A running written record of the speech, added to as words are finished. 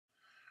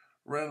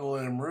Randall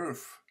and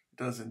Rueff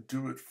doesn't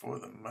do it for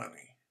the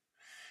money.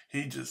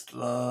 He just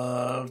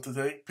loves to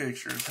take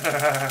pictures.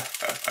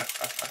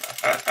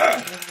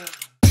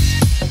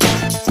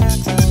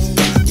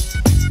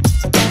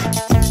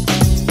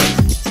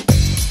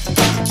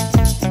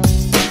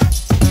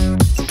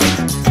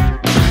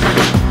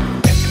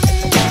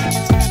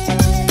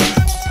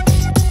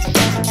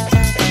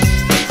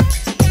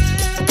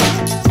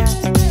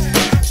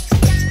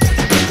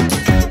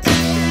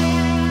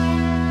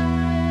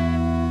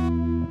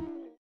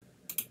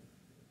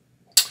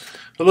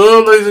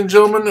 Hello, ladies and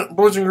gentlemen,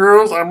 boys and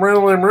girls. I'm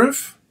Randall and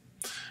Rueff.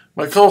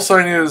 My call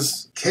sign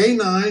is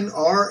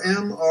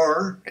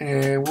K9RMR.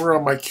 And we're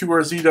on my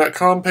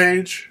QRZ.com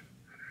page.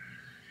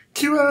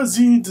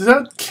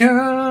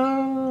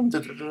 QRZ.com.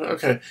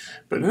 Okay,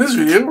 but in this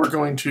video, we're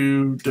going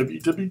to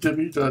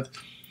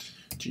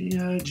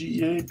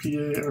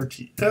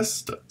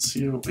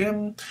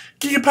www.gigaparts.com.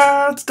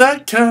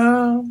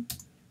 Gigaparts.com.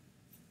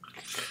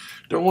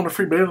 Don't want a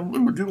free Balaam.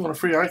 Ooh, do want a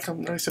free Icom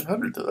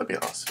 9700 though. That'd be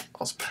awesome.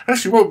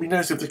 Actually, what would be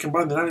nice if they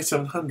combined the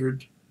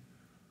 9700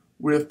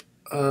 with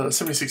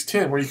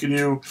 7610, where you could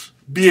do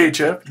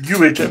BHF,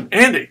 UHF,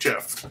 and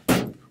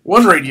HF.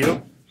 One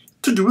radio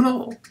to do it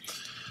all.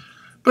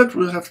 But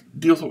we'll have to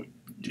deal with what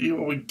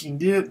we can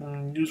get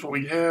and use what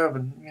we have,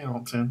 and you know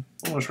what I'm saying.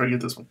 I'm going to try to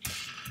get this one.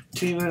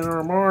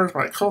 K9RMR is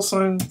my call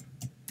sign.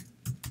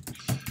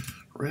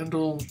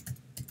 Randall,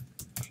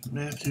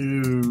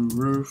 Matthew,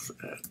 Rueff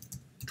at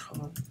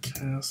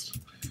Comcast.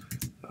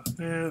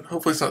 Man,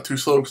 hopefully it's not too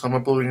slow because I'm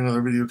uploading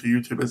another video to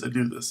YouTube as I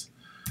do this.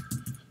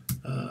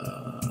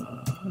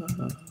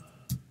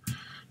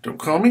 Don't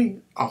call me,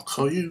 I'll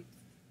call you.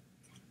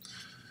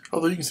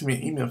 Although you can send me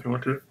an email if you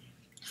want to.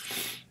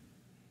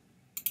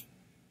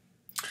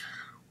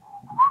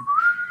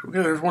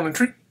 Okay, there's one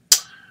entry.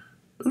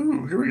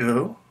 Ooh, here we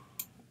go.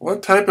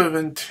 What type of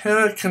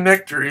antenna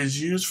connector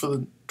is used for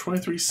the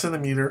 23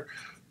 centimeter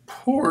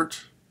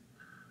port?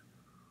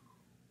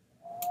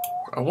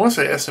 I want to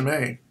say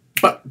SMA,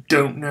 but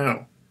don't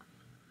know.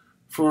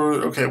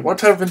 Okay, what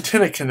type of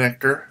antenna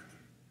connector?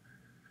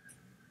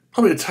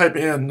 Probably a type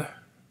N.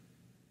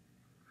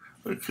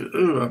 Okay,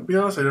 ooh, I'll be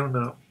honest, I don't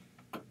know.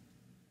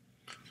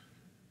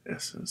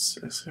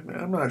 SMA,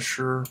 I'm not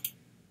sure.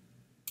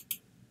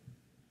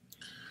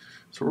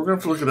 So we're going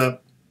to have to look it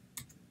up.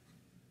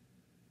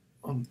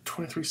 On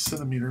 23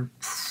 centimeter.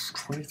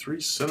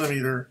 23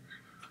 centimeter.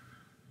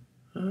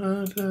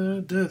 But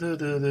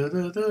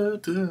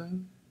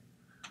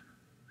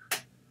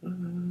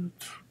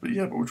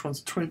yeah, but which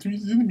one's 23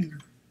 centimeter?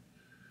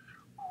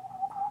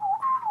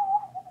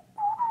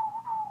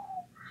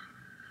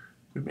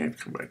 We may have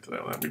to come back to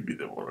that one. That may be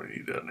the one I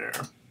need down there.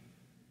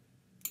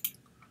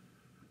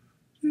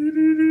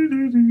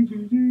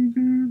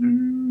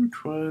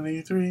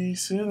 23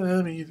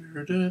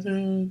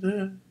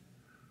 centimeter.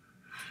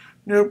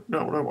 Nope,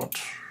 not what I want.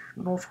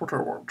 Not what I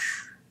want.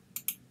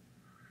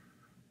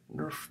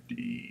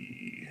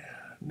 Nerfy.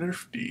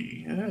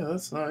 Yeah,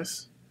 that's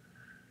nice.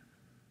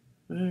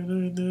 You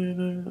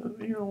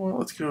know what?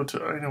 Let's go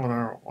to. I know what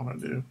I want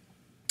to do.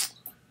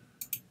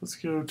 Let's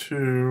go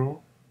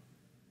to.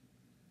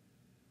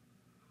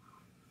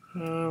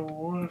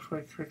 What if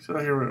I click? Oh,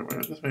 here we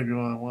go. This may be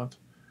what I want.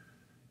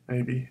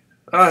 Maybe.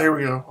 Ah, here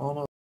we go.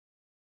 Almost.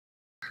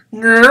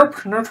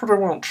 Nope, not what I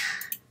want.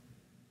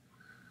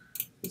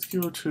 Let's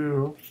go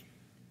to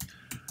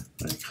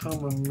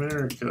Icom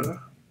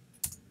America.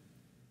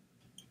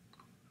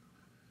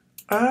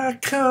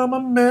 Icom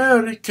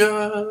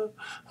America.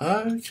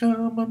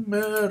 Icom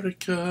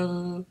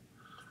America.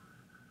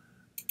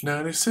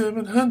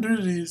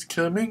 9700 is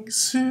coming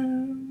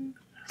soon.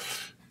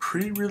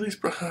 Pre-release.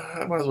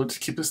 I might as well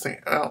just keep this thing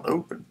out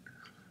open.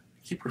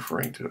 Keep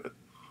referring to it.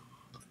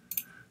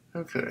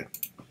 Okay.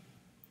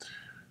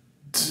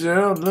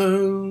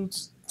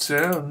 Downloads.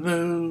 We're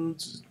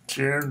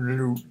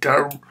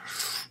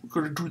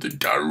gonna do the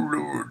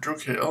downloads.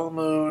 Okay, all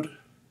mode.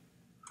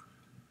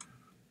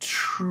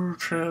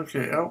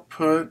 Okay,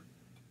 output.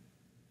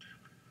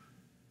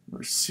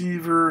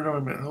 Receiver. No, wait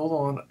a minute. Hold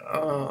on.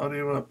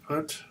 Audio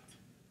output.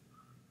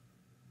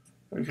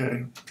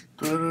 Okay.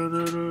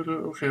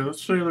 Okay,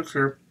 let's take a look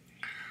here.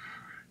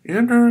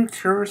 Enter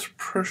carrier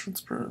suppression,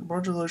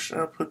 modulation,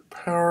 output,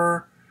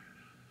 power.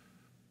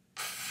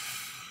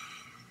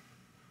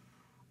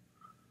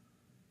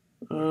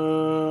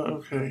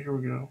 Okay, here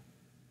we go.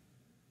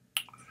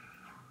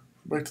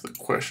 Back to the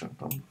question.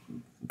 I'm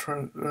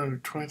trying to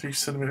 23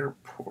 centimeter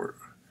port.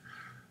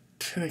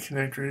 Antenna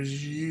connector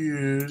is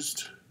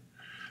used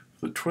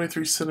for the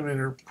 23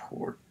 centimeter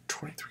port.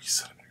 23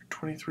 centimeter.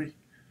 23.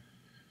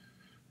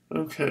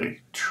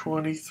 Okay,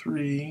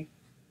 23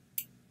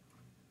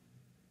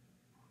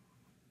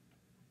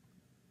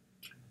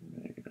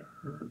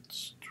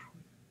 megahertz.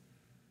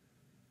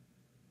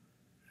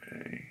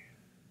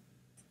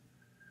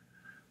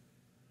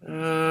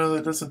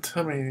 That doesn't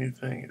tell me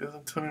anything. It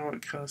doesn't tell me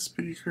what kind of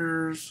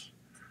speakers.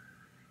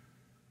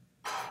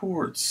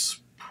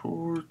 Ports,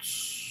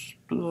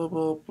 blah,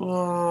 blah,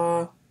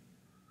 blah.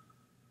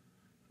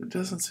 It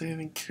doesn't say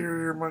any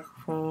carrier,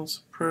 microphone,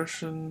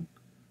 suppression.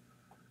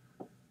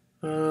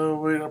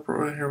 Wait up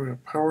right here. We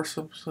have power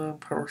subsystem,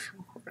 power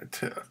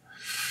antenna.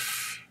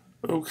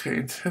 Okay,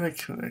 antenna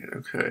connect.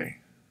 Okay.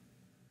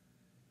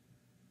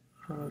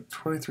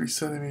 23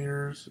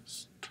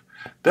 centimeters.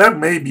 That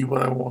may be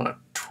what I want.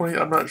 20.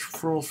 I'm not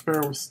real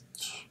familiar with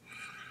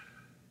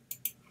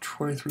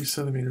 23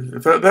 centimeters.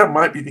 If that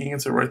might be the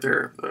answer right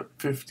there, the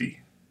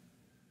 50.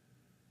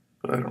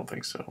 But I don't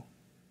think so.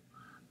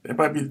 It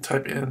might be the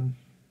type N.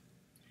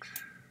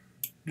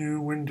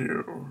 New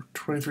window.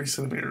 23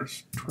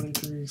 centimeters.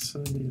 23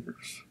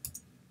 centimeters.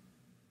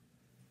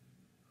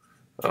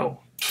 Oh.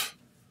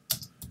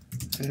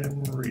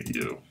 And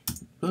radio.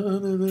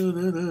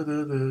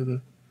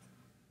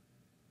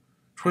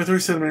 23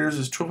 centimeters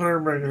is 1200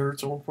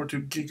 megahertz and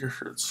 1.2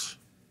 gigahertz.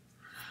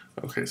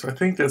 Okay, so I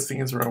think that's the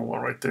answer I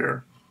want right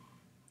there.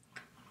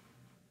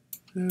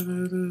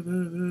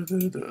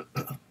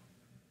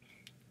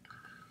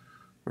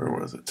 Where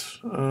was it?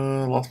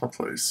 Lost my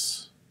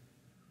place.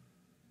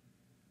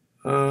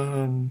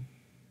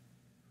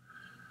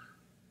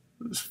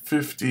 It's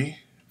 50.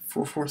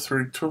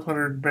 443,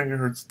 1200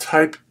 megahertz.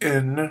 Type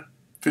in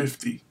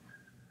 50.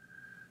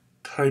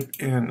 Type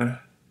in.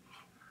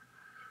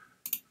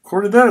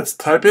 According to that, it's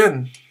type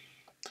in.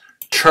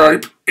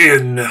 Type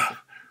in.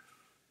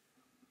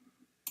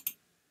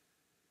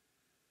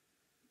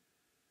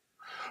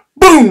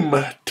 Boom!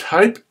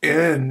 Type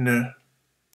in.